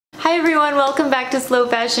everyone, welcome back to Slow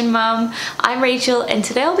Fashion Mom. I'm Rachel and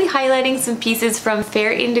today I'll be highlighting some pieces from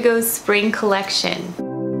Fair Indigo's spring collection.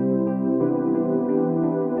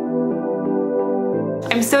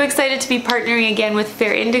 I'm so excited to be partnering again with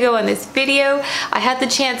Fair Indigo on this video. I had the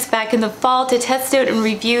chance back in the fall to test out and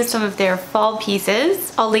review some of their fall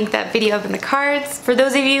pieces. I'll link that video up in the cards. For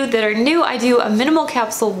those of you that are new, I do a minimal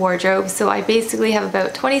capsule wardrobe, so I basically have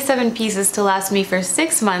about 27 pieces to last me for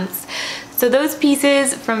 6 months. So those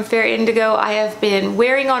pieces from Fair Indigo I have been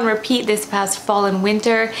wearing on repeat this past fall and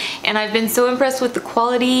winter, and I've been so impressed with the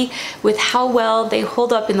quality, with how well they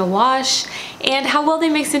hold up in the wash, and how well they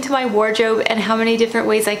mix into my wardrobe and how many different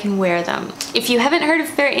ways I can wear them. If you haven't heard of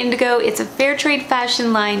Fair Indigo, it's a fair trade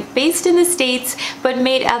fashion line based in the States but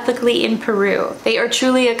made ethically in Peru. They are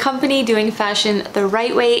truly a company doing fashion the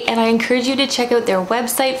right way, and I encourage you to check out their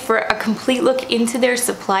website for a complete look into their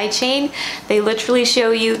supply chain. They literally show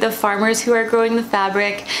you the farmers who are growing the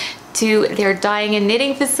fabric, to their dyeing and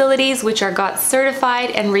knitting facilities, which are GOTS certified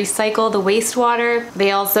and recycle the wastewater.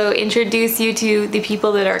 They also introduce you to the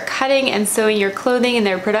people that are cutting and sewing your clothing in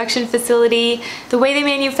their production facility. The way they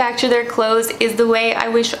manufacture their clothes is the way I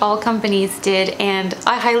wish all companies did, and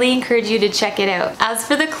I highly encourage you to check it out. As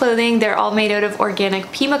for the clothing, they're all made out of organic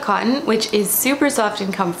Pima cotton, which is super soft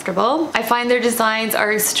and comfortable. I find their designs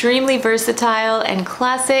are extremely versatile and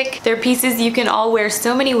classic. They're pieces you can all wear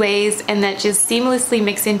so many ways and that just seamlessly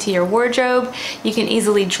mix into your wardrobe. You can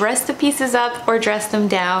easily dress the pieces up or dress them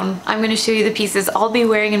down. I'm going to show you the pieces I'll be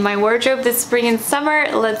wearing in my wardrobe this spring and summer.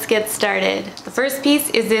 Let's get started. The first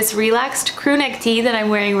piece is this relaxed crew neck tee that I'm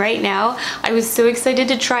wearing right now. I was so excited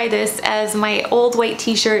to try this as my old white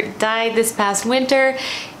t-shirt dyed this past winter.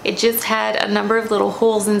 It just had a number of little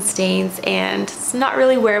holes and stains and it's not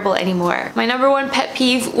really wearable anymore. My number one pet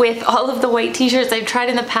peeve with all of the white t-shirts I've tried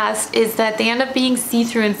in the past is that they end up being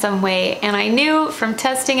see-through in some way, and I knew from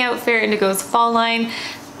testing out Fair Indigo's fall line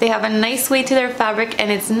they have a nice weight to their fabric and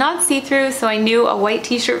it's not see-through, so I knew a white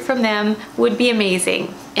t-shirt from them would be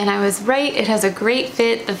amazing. And I was right, it has a great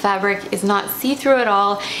fit, the fabric is not see-through at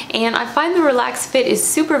all, and I find the relaxed fit is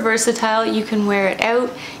super versatile. You can wear it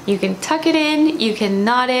out, you can tuck it in, you can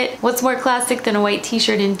knot it. What's more classic than a white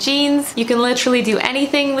t-shirt and jeans? You can literally do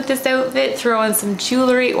anything with this outfit, throw on some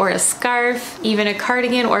jewelry or a scarf, even a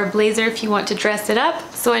cardigan or a blazer if you want to dress it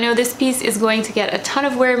up. So I know this piece is going to get a ton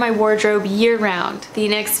of wear in my wardrobe year round. The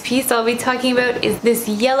next piece I'll be talking about is this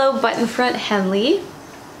yellow button front Henley.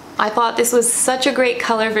 I thought this was such a great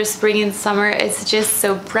color for spring and summer. It's just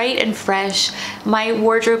so bright and fresh. My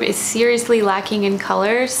wardrobe is seriously lacking in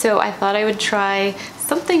color, so I thought I would try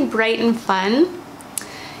something bright and fun.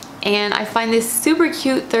 And I find this super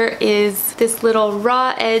cute. There is this little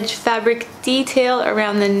raw edge fabric detail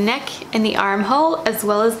around the neck and the armhole, as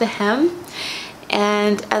well as the hem,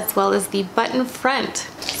 and as well as the button front.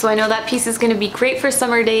 So I know that piece is going to be great for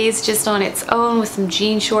summer days just on its own with some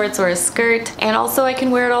jean shorts or a skirt, and also I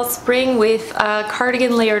can wear it all spring with a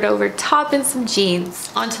cardigan layered over top and some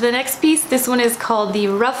jeans. On to the next piece. This one is called the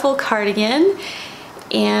ruffle cardigan,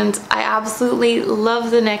 and I absolutely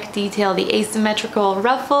love the neck detail, the asymmetrical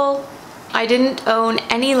ruffle. I didn't own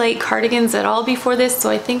any light cardigans at all before this, so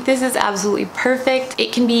I think this is absolutely perfect.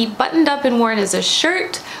 It can be buttoned up and worn as a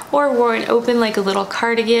shirt or worn open like a little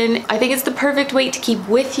cardigan. I think it's the perfect weight to keep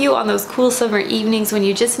with you on those cool summer evenings when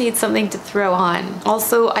you just need something to throw on.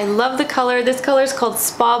 Also, I love the color. This color is called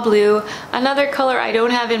Spa Blue, another color I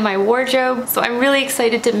don't have in my wardrobe, so I'm really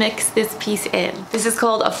excited to mix this piece in. This is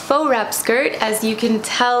called a faux wrap skirt. As you can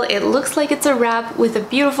tell, it looks like it's a wrap with a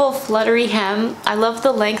beautiful fluttery hem. I love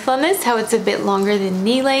the length on this, how it's a bit longer than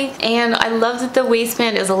knee length, and I love that the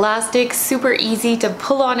waistband is elastic, super easy to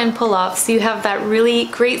pull on and pull off, so you have that really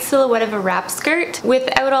great silhouette of a wrap skirt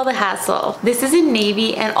without all the hassle. This is in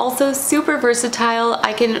navy and also super versatile.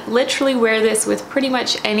 I can literally wear this with pretty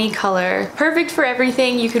much any color. Perfect for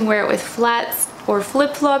everything. You can wear it with flats or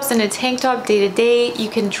flip-flops and a tank top day to day. You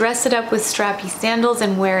can dress it up with strappy sandals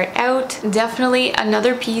and wear it out. Definitely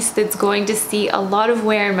another piece that's going to see a lot of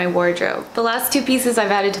wear in my wardrobe. The last two pieces I've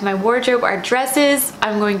added to my wardrobe are dresses.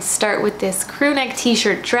 I'm going to start with this crew neck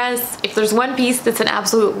t-shirt dress. If there's one piece that's an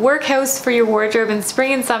absolute workhorse for your wardrobe in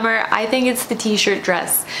spring and summer, I think it's the t-shirt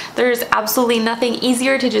dress. There's absolutely nothing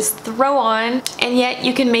easier to just throw on, and yet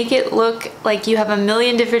you can make it look like you have a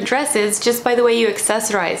million different dresses just by the way you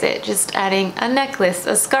accessorize it. Just adding a necklace,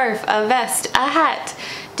 a scarf, a vest, a hat.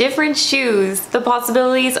 different shoes. The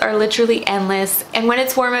possibilities are literally endless, and when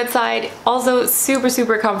it's warm outside, also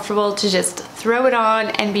super comfortable to just throw it on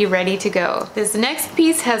and be ready to go. This next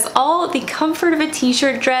piece has all the comfort of a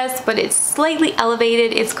t-shirt dress, but it's slightly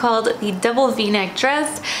elevated. It's called the double v-neck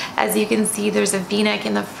dress. As you can see, there's a v-neck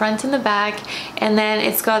in the front and the back, and then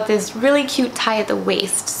it's got this really cute tie at the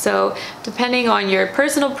waist. So depending on your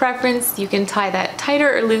personal preference, you can tie that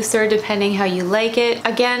tighter or looser depending how you like it.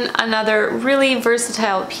 Again, another really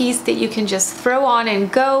versatile piece that you can just throw on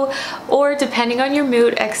and go, or depending on your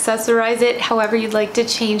mood, accessorize it however you'd like to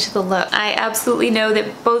change the look. I absolutely know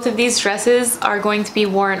that both of these dresses are going to be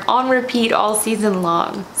worn on repeat all season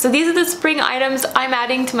long. So these are the spring items I'm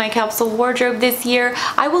adding to my capsule wardrobe this year.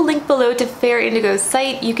 I will link below to Fair Indigo's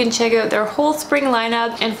site. You can check out their whole spring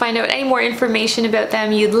lineup and find out any more information about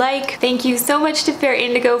them you'd like. Thank you so much to Fair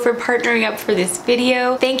Indigo for partnering up for this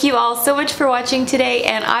video. Thank you all so much for watching today,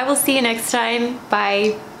 and I will see you next time. Bye.